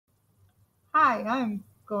Hi, I'm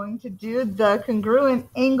going to do the congruent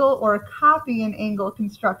angle or copy an angle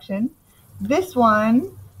construction. This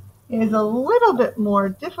one is a little bit more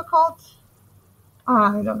difficult.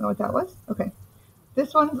 I don't know what that was. Okay.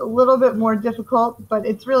 This one's a little bit more difficult, but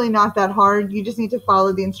it's really not that hard. You just need to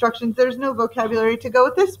follow the instructions. There's no vocabulary to go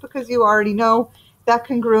with this because you already know that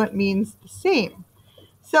congruent means the same.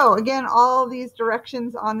 So again, all these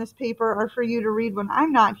directions on this paper are for you to read when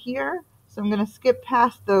I'm not here. So I'm going to skip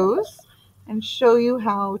past those and show you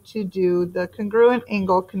how to do the congruent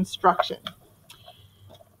angle construction.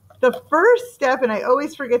 The first step, and I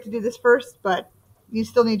always forget to do this first, but you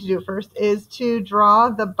still need to do it first, is to draw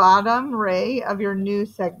the bottom ray of your new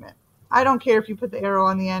segment. I don't care if you put the arrow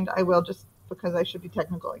on the end. I will, just because I should be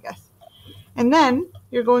technical, I guess. And then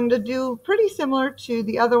you're going to do pretty similar to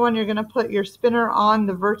the other one. You're going to put your spinner on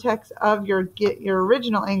the vertex of your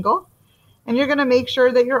original angle, and you're going to make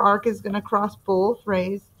sure that your arc is going to cross both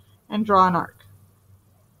rays and draw an arc.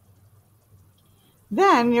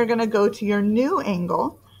 Then you're going to go to your new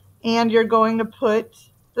angle, and you're going to put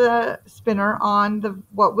the spinner on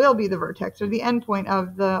what will be the vertex or the end point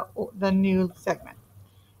of the new segment.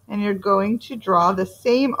 And you're going to draw the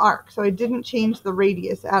same arc. So I didn't change the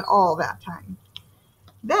radius at all that time.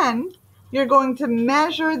 Then you're going to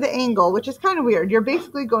measure the angle, which is kind of weird. You're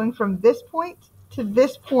basically going from this point to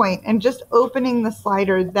this point and just opening the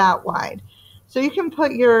slider that wide. So you can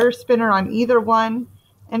put your spinner on either one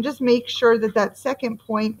and just make sure that that second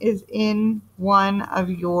point is in one of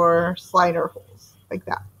your slider holes, like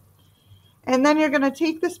that. And then you're going to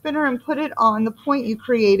take the spinner and put it on the point you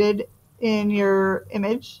created in your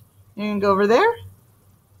image. You're going to go over there.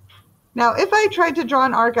 Now, if I tried to draw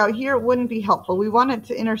an arc out here, it wouldn't be helpful. We want it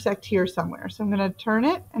to intersect here somewhere. So I'm going to turn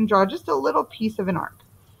it and draw just a little piece of an arc.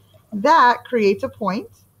 That creates a point,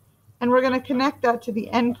 and we're going to connect that to the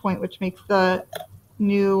end point, which makes the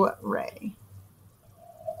new ray.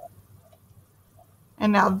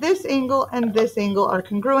 And now this angle and this angle are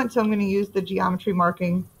congruent, so I'm going to use the geometry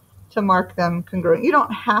marking to mark them congruent. You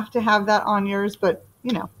don't have to have that on yours, but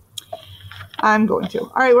you know, I'm going to.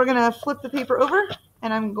 All right, we're going to flip the paper over,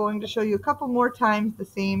 and I'm going to show you a couple more times the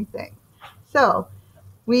same thing. So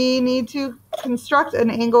we need to construct an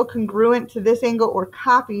angle congruent to this angle or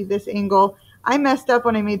copy this angle. I messed up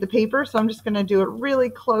when I made the paper, so I'm just going to do it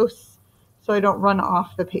really close so I don't run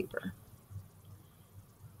off the paper.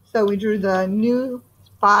 So we drew the new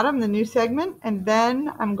bottom, the new segment, and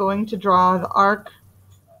then I'm going to draw the arc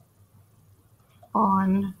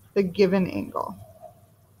on the given angle.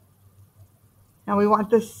 Now we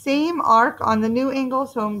want the same arc on the new angle,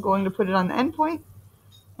 so I'm going to put it on the end point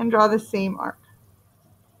and draw the same arc.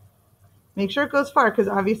 Make sure it goes far because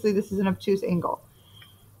obviously this is an obtuse angle.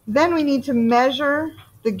 Then we need to measure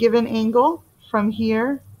the given angle from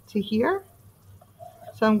here to here.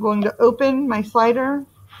 So I'm going to open my slider,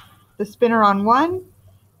 the spinner on one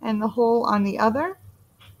and the hole on the other,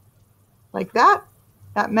 like that.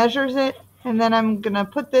 That measures it, and then I'm going to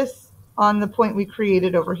put this on the point we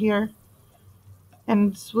created over here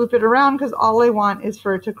and swoop it around because all I want is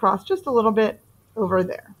for it to cross just a little bit over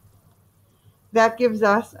there. That gives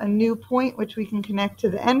us a new point which we can connect to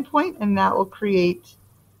the end point, and that will create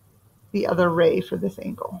the other ray for this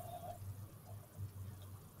angle.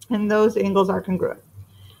 And those angles are congruent.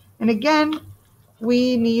 And again,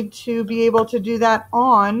 we need to be able to do that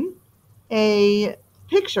on a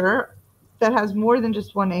picture that has more than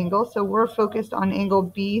just one angle. So we're focused on angle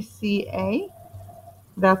BCA.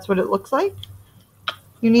 That's what it looks like.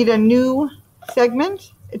 You need a new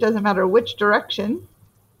segment. It doesn't matter which direction.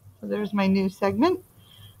 So there's my new segment.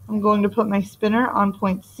 I'm going to put my spinner on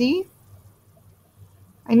point C.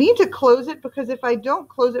 I need to close it because if I don't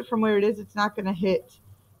close it from where it is, it's not going to hit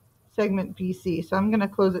segment BC. So I'm going to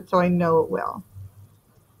close it so I know it will.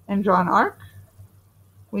 And draw an arc.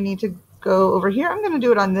 We need to go over here. I'm going to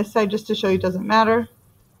do it on this side just to show you it doesn't matter.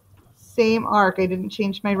 Same arc. I didn't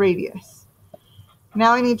change my radius.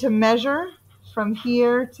 Now I need to measure from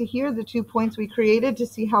here to here, the 2 points we created, to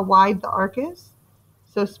see how wide the arc is.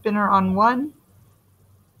 So spinner on one,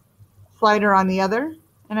 slider on the other,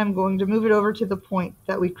 and I'm going to move it over to the point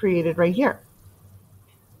that we created right here.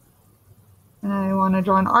 And I want to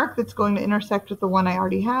draw an arc that's going to intersect with the one I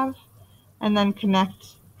already have, and then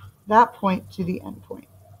connect that point to the end point.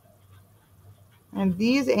 And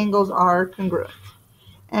these angles are congruent.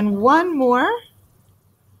 And one more.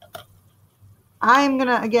 I'm going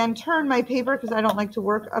to, again, turn my paper because I don't like to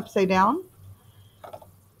work upside down.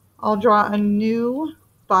 I'll draw a new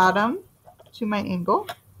bottom to my angle,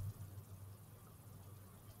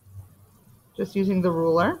 just using the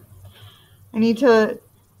ruler. I need to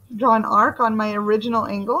draw an arc on my original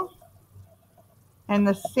angle and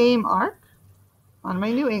the same arc. on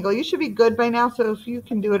my new angle. You should be good by now, so if you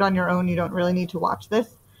can do it on your own, you don't really need to watch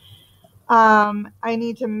this. I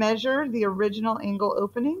need to measure the original angle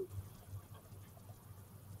opening.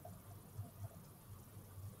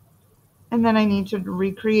 And then I need to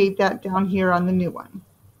recreate that down here on the new one.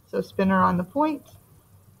 So spinner on the point,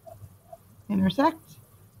 intersect.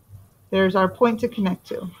 There's our point to connect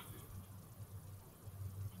to.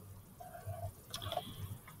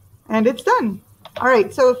 And it's done. All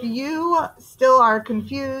right, so if you still are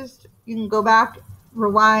confused, you can go back,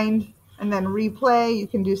 rewind, and then replay. You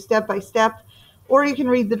can do step by step, or you can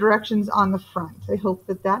read the directions on the front. I hope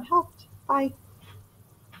that that helped. Bye.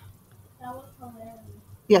 That was hilarious.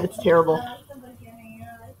 Yeah, it's terrible.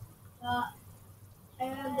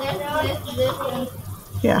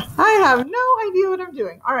 Yeah, I have no idea what I'm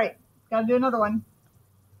doing. All right, gotta do another one.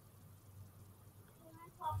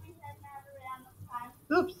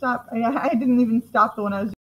 Oops, stop. I didn't even stop the one I was doing.